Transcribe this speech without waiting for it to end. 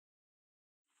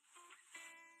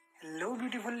Hello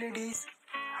beautiful ladies,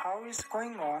 how is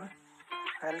going on?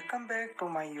 Welcome back to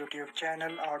my YouTube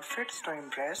channel Outfits to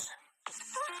Impress.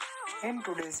 In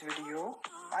today's video,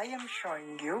 I am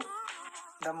showing you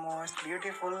the most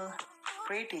beautiful,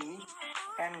 pretty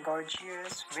and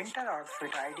gorgeous winter outfit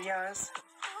ideas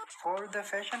for the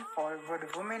fashion forward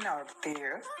women out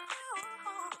there.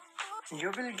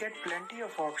 You will get plenty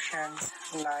of options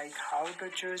like how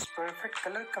to choose perfect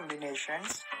color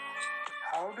combinations,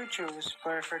 how to choose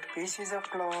perfect pieces of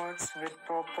clothes with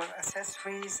proper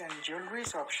accessories and jewelry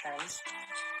options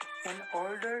in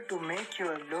order to make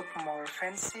your look more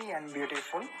fancy and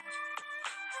beautiful.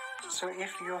 So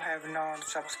if you have not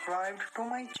subscribed to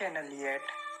my channel yet,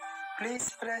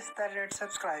 please press the red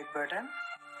subscribe button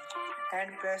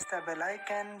and press the bell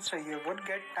icon so you would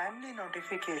get timely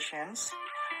notifications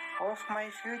of my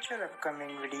future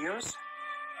upcoming videos.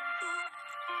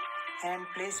 And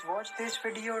please watch this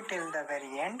video till the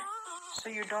very end so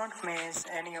you don't miss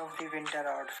any of the winter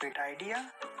outfit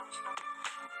idea.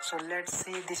 So let's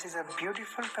see, this is a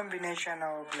beautiful combination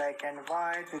of black and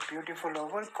white with beautiful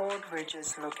overcoat which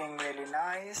is looking really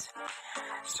nice.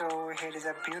 So here is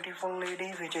a beautiful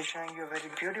lady which is showing you a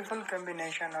very beautiful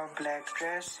combination of black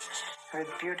dress with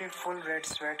beautiful red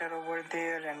sweater over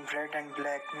there and red and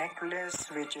black necklace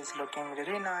which is looking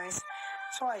really nice.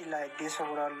 So I like this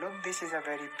overall look. This is a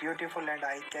very beautiful and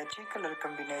eye-catchy color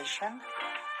combination.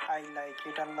 I like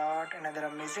it a lot. Another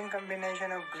amazing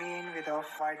combination of green with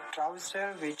off-white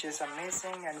trouser which is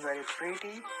amazing and very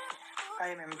pretty. I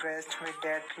am impressed with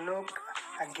that look.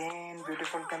 Again,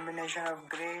 beautiful combination of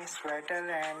grey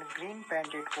sweater and green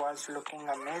pant. It was looking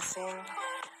amazing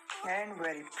and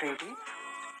very pretty.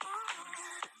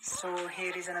 So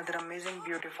here is another amazing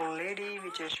beautiful lady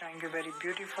which is showing you very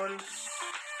beautiful.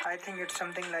 I think it's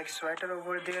something like sweater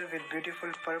over there with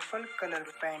beautiful purple color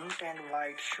pant and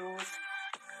white shoes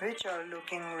which are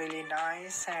looking really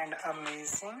nice and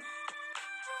amazing.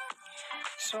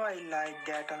 So I like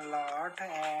that a lot.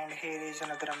 And here is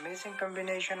another amazing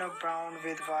combination of brown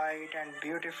with white and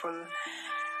beautiful.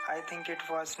 I think it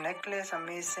was necklace,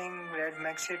 amazing. Red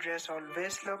maxi dress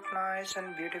always look nice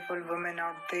and beautiful women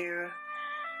out there.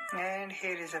 And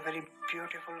here is a very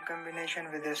beautiful combination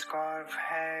with a scarf,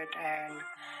 hat and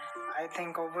I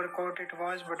think overcoat it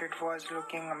was, but it was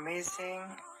looking amazing.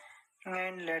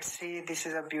 And let's see, this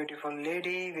is a beautiful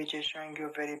lady which is showing you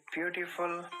a very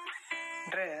beautiful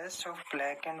dress of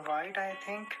black and white, I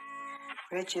think,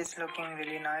 which is looking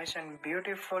really nice and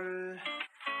beautiful.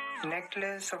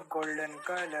 Necklace of golden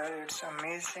color, it's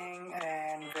amazing,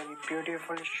 and very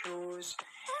beautiful shoes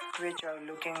which are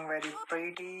looking very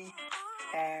pretty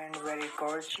and very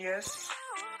gorgeous.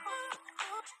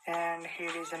 And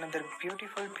here is another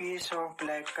beautiful piece of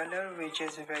black color which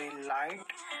is very light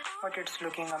but it's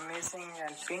looking amazing,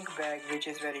 and pink bag which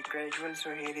is very casual.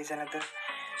 So here is another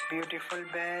beautiful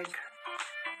bag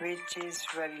which is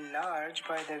very large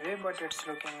by the way, but it's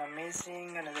looking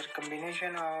amazing. Another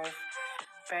combination of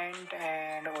pant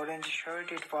and orange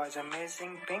shirt, it was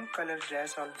amazing. Pink color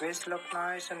dress always look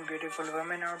nice and beautiful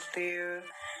women out there.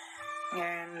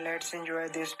 And let's enjoy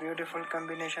this beautiful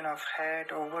combination of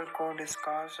hat, overcoat,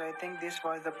 scarf. So I think this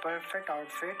was the perfect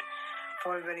outfit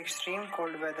for very extreme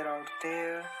cold weather out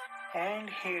there. And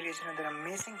here is another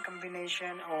amazing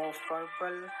combination of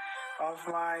purple,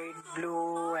 off-white,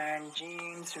 blue and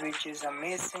jeans which is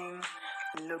amazing.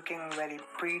 Looking very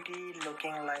pretty,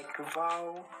 looking like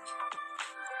wow.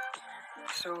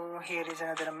 So here is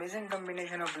another amazing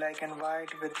combination of black and white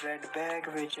with red bag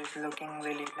which is looking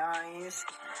really nice.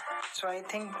 So I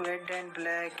think red and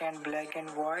black and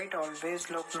white always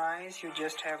look nice. You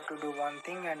just have to do one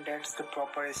thing, and that's the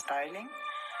proper styling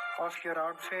of your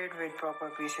outfit with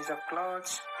proper pieces of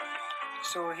clothes.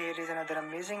 So here is another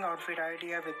amazing outfit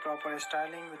idea with proper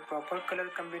styling with proper color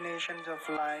combinations of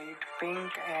light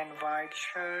pink and white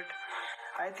shirt.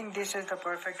 I think this is the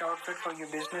perfect outfit for your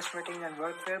business meeting and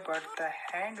workwear, but the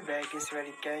handbag is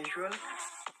very casual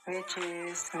which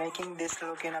is making this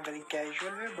look in a very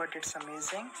casual way, but it's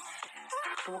amazing.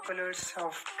 Two colors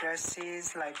of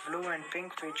dresses like blue and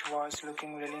pink which was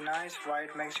looking really nice. White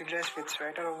maxi dress with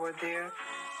sweater over there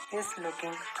is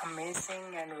looking amazing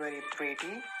and very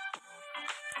pretty.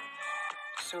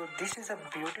 So this is a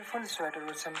beautiful sweater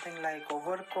with something like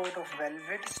overcoat of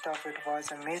velvet stuff. It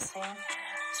was amazing.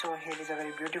 So here is a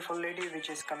very beautiful lady which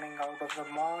is coming out of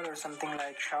the mall or something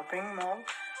like shopping mall,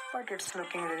 but it's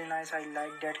looking really nice. I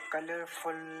like that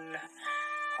colorful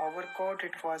overcoat.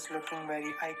 It was looking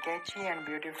very eye-catchy and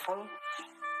beautiful.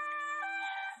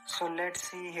 So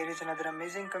let's see, here is another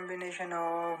amazing combination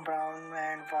of brown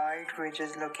and white which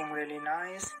is looking really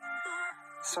nice.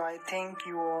 So I think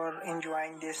you are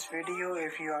enjoying this video.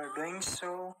 If you are doing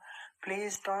so,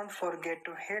 please don't forget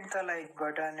to hit the like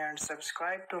button and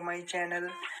subscribe to my channel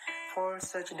for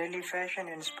such daily fashion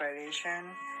inspiration.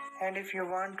 And if you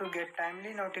want to get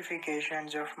timely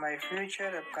notifications of my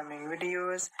future upcoming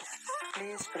videos,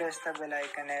 please press the bell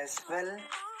icon as well.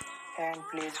 And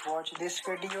please watch this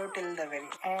video till the very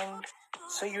end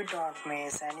so you don't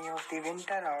miss any of the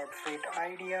winter outfit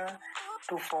idea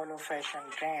to follow fashion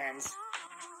trends.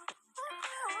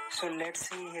 So let's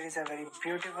see, here is a very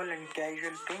beautiful and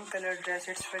casual pink color dress.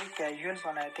 It's very casual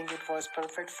one. I think it was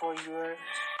perfect for your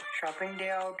shopping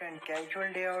day out and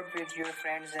casual day out with your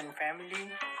friends and family.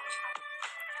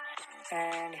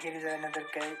 And here is another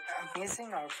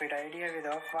amazing outfit idea with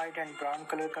off-white and brown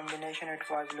color combination. It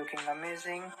was looking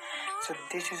amazing. So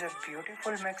this is a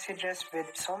beautiful maxi dress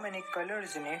with so many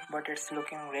colors in it, but it's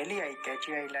looking really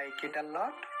eye-catchy. I like it a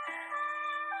lot.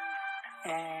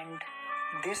 And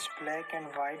this black and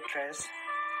white dress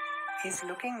is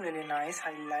looking really nice.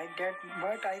 I like that,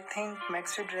 but I think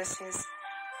maxi dresses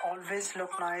always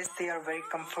look nice. They are very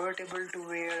comfortable to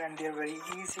wear and they are very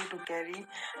easy to carry.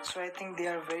 So I think they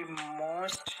are very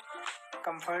most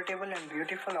comfortable and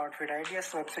beautiful outfit ideas.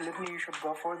 So absolutely you should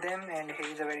go for them. And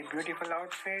here is a very beautiful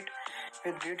outfit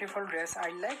with beautiful dress.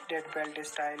 I like that belt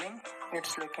styling.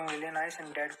 It's looking really nice,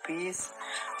 and that piece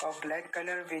of black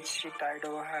color which she tied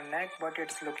over her neck, but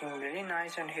it's looking really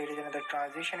nice. And here is another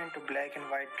transition into black and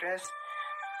white dress.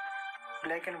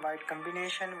 Black and white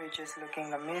combination which is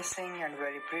looking amazing and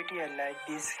very pretty. I like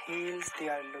these heels. They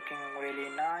are looking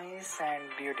really nice and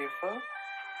beautiful.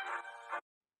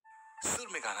 सुर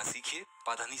में गाना सीखिए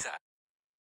Padhanisa.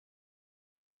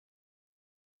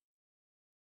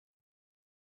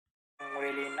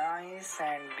 Really nice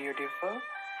and beautiful.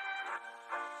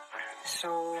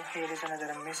 So here is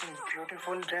another amazing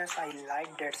beautiful dress. I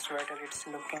like that sweater. It's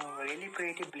looking really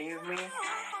pretty. Believe me,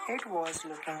 it was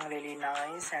looking really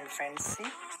nice and fancy.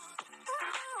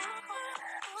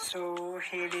 So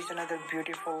here is another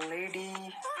beautiful lady,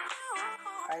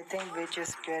 I think, which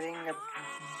is carrying a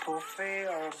buffet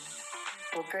or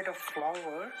bouquet of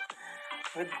flower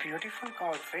with beautiful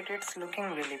outfit. It's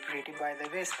looking really pretty, by the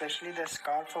way. Especially the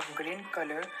scarf of green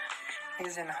color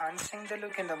is enhancing the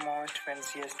look in the most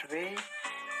fanciest way.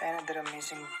 Another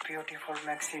amazing beautiful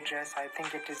maxi dress. I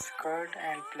think it is skirt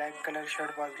and black color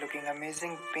shirt was looking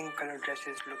amazing. Pink color dress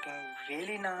is looking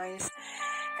really nice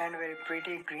and very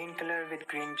pretty. Green color with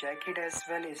green jacket as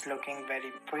well is looking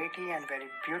very pretty and very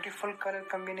beautiful color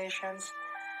combinations.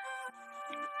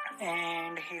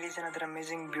 And here is another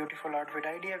amazing beautiful outfit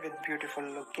idea with beautiful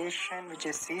location, which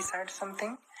is seaside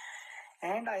something.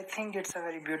 And I think it's a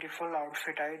very beautiful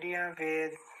outfit idea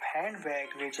with handbag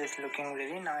which is looking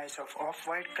really nice. Of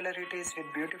off-white color it is with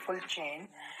beautiful chain.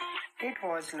 It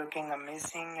was looking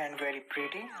amazing and very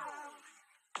pretty.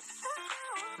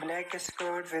 Black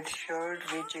skirt with shirt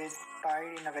which is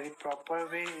tied in a very proper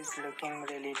way is looking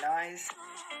really nice.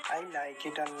 I like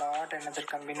it a lot. Another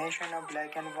combination of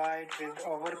black and white with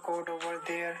overcoat over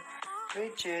there,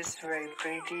 which is very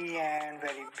pretty and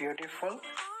very beautiful.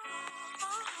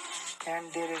 And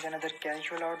there is another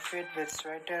casual outfit with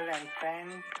sweater and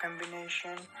pant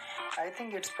combination. I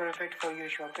think it's perfect for your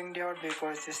shopping day out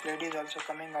because this lady is also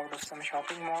coming out of some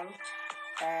shopping mall.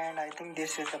 And I think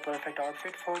this is the perfect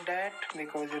outfit for that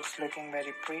because it's looking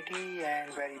very pretty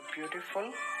and very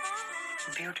beautiful.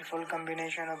 Beautiful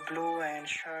combination of blue and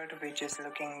shirt which is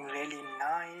looking really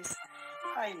nice.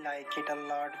 I like it a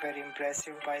lot. Very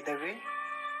impressive, by the way.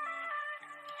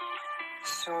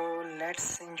 So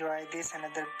let's enjoy this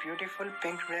another beautiful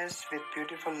pink dress with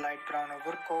beautiful light brown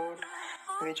overcoat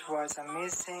which was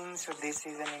amazing. So this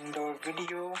is an indoor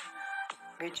video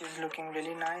which is looking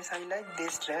really nice. I like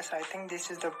this dress. I think this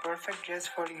is the perfect dress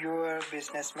for your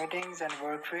business meetings and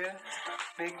work wear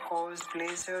because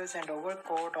blazers and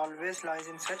overcoat always lies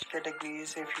in such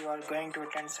categories. If you are going to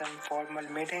attend some formal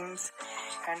meetings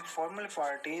and formal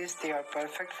parties, they are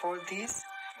perfect for these.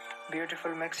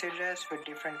 Beautiful maxi dress with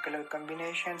different color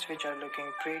combinations which are looking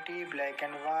pretty. Black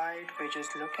and white which is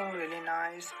looking really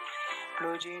nice.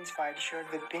 Blue jeans, white shirt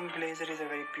with pink blazer is a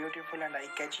very beautiful and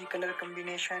eye-catchy color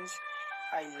combinations.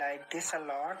 I like this a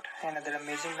lot. Another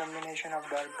amazing combination of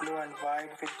dark blue and white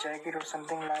with jacket or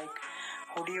something like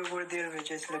hoodie over there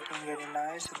which is looking really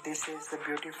nice. This is the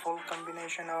beautiful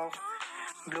combination of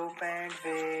blue pant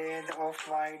with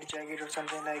off-white jacket or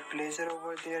something like blazer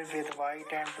over there with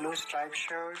white and blue striped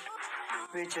shirt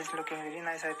which is looking really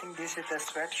nice. I think this is the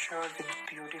sweatshirt with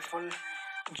beautiful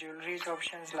jewelry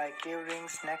options like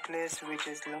earrings, necklace which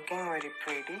is looking very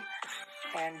pretty,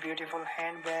 and beautiful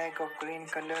handbag of green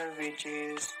color which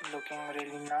is looking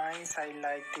really nice. I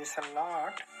like this a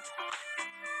lot.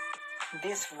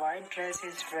 This white dress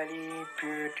is very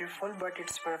beautiful, but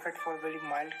it's perfect for very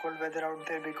mild cold weather out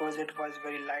there because it was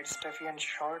very light, stuffy and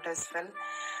short as well.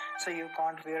 So you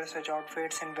can't wear such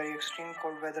outfits in very extreme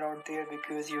cold weather out there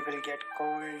because you will get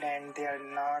cold and they are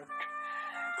not,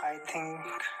 I think,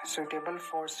 suitable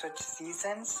for such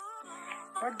seasons.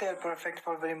 But they are perfect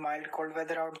for very mild cold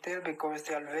weather out there because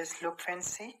they always look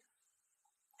fancy.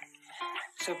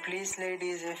 So please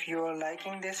ladies, if you are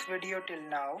liking this video till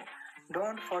now,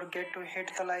 don't forget to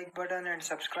hit the like button and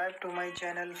subscribe to my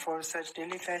channel for such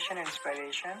daily fashion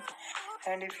inspiration.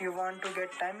 And if you want to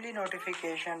get timely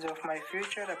notifications of my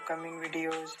future upcoming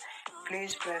videos,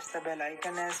 please press the bell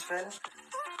icon as well.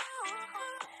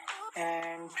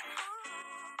 And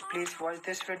please watch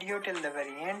this video till the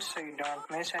very end so you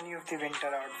don't miss any of the winter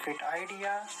outfit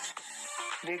idea,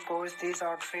 because these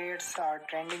outfits are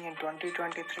trending in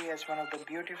 2023 as one of the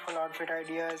beautiful outfit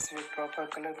ideas with proper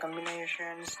color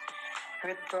combinations,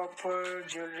 with proper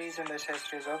jewelries and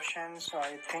accessories options. So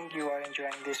I think you are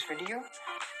enjoying this video.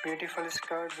 Beautiful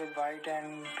skirt with white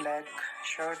and black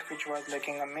shirt which was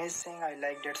looking amazing. I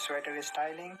like that sweater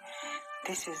styling.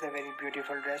 This is a very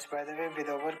beautiful dress by the way, with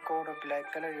overcoat of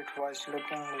black color. It was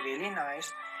looking really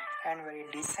nice and very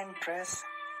decent dress.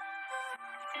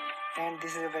 And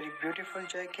this is a very beautiful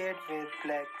jacket with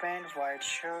black pant, white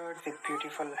shirt with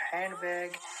beautiful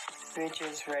handbag, which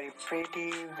is very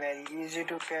pretty, very easy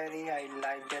to carry. I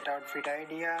like that outfit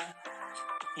idea.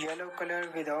 Yellow color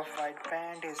with off-white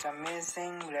pant is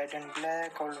amazing. Red and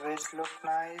black always look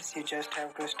nice. You just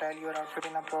have to style your outfit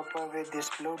in a proper way. This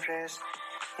blue dress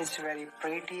is very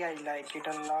pretty. I like it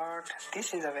a lot.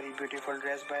 This is a very beautiful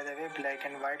dress by the way. Black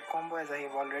and white combo, as I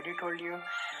have already told you.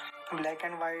 Black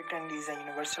and white and is a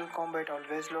universal combo. It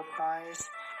always look nice.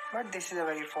 But this is a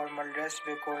very formal dress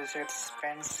because it's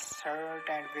pants, shirt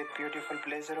and with beautiful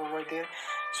blazer over there.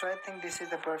 So I think this is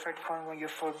the perfect for you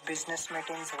for business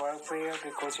meetings, work wear,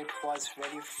 because it was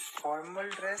very formal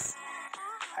dress.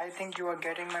 I think you are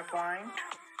getting my point.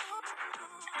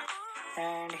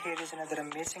 And here is another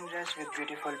amazing dress with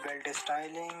beautiful belt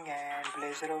styling and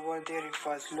blazer over there. It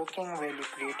was looking really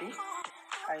pretty.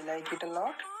 I like it a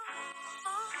lot.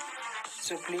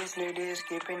 So please ladies,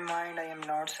 keep in mind I am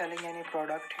not selling any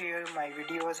product here. My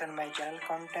videos and my channel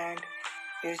content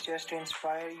is just to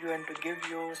inspire you and to give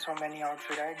you so many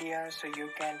outfit ideas so you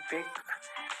can pick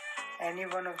any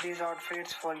one of these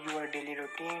outfits for your daily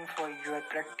routine, for your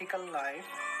practical life.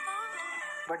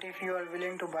 But if you are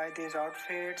willing to buy these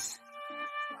outfits,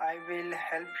 I will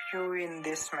help you in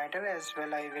this matter as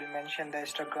well. I will mention the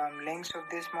Instagram links of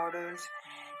these models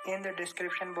in the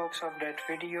description box of that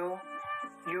video.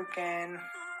 You can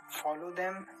follow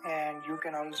them and you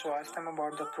can also ask them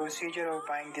about the procedure of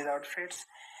buying these outfits.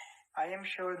 I am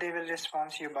sure they will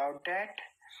respond to you about that.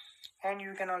 And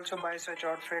you can also buy such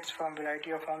outfits from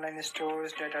variety of online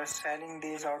stores that are selling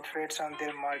these outfits on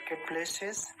their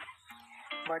marketplaces.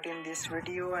 But in this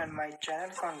video and my channel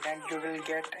content, you will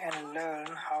get and learn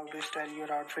how to style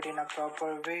your outfit in a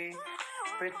proper way,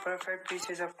 with perfect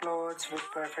pieces of clothes, with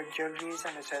perfect jewelries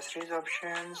and accessories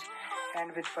options,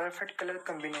 and with perfect color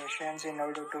combinations in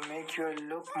order to make your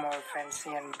look more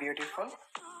fancy and beautiful.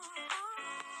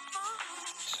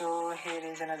 So here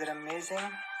is another amazing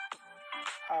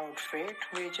outfit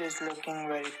which is looking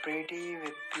very pretty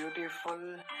with beautiful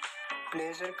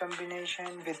blazer combination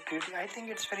with beauty. I think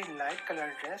it's very light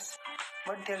color dress,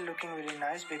 but they're looking really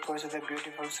nice because of the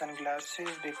beautiful sunglasses,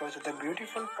 because of the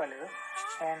beautiful color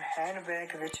and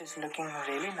handbag which is looking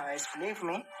really nice. Believe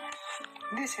me,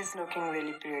 this is looking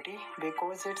really pretty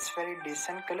because it's very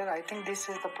decent color. I think this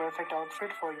is the perfect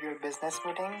outfit for your business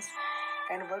meetings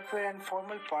and workwear and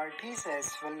formal parties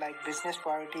as well, like business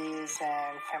parties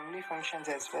and family functions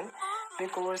as well,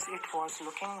 because it was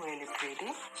looking really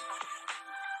pretty.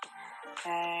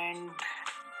 And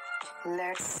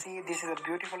let's see, this is a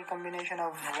beautiful combination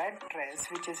of red dress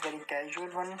which is very casual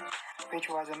one, which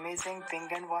was amazing.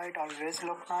 Pink and white always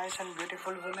look nice and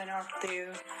beautiful women out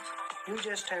there. You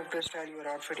just have to style your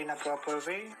outfit in a proper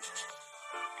way.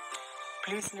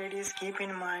 Please ladies, keep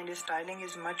in mind styling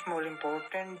is much more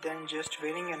important than just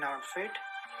wearing an outfit.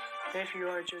 If you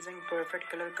are choosing perfect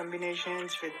color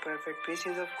combinations with perfect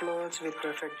pieces of clothes, with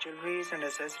perfect jewelries and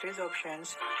accessories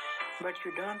options, but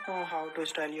you don't know how to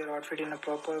style your outfit in a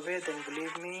proper way, then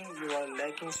believe me, you are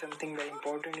lacking something very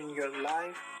important in your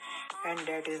life, and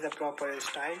that is the proper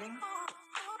styling.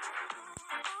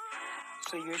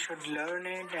 So you should learn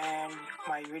it, and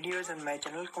my videos and my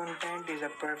channel content is a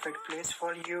perfect place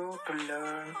for you to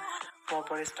learn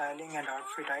proper styling and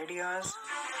outfit ideas.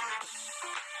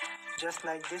 Just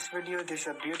like this video, this is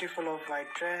a beautiful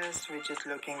off-white dress which is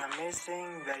looking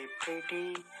amazing, very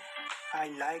pretty. I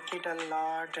like it a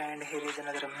lot, and here is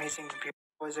another amazing view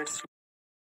because it's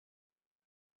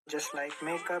just like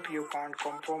makeup, you can't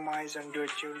compromise on your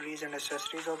jewelries and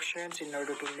accessories options in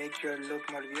order to make your look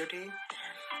more beautiful.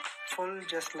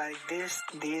 Just like this,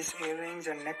 these earrings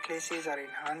and necklaces are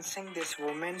enhancing this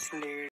woman's lead.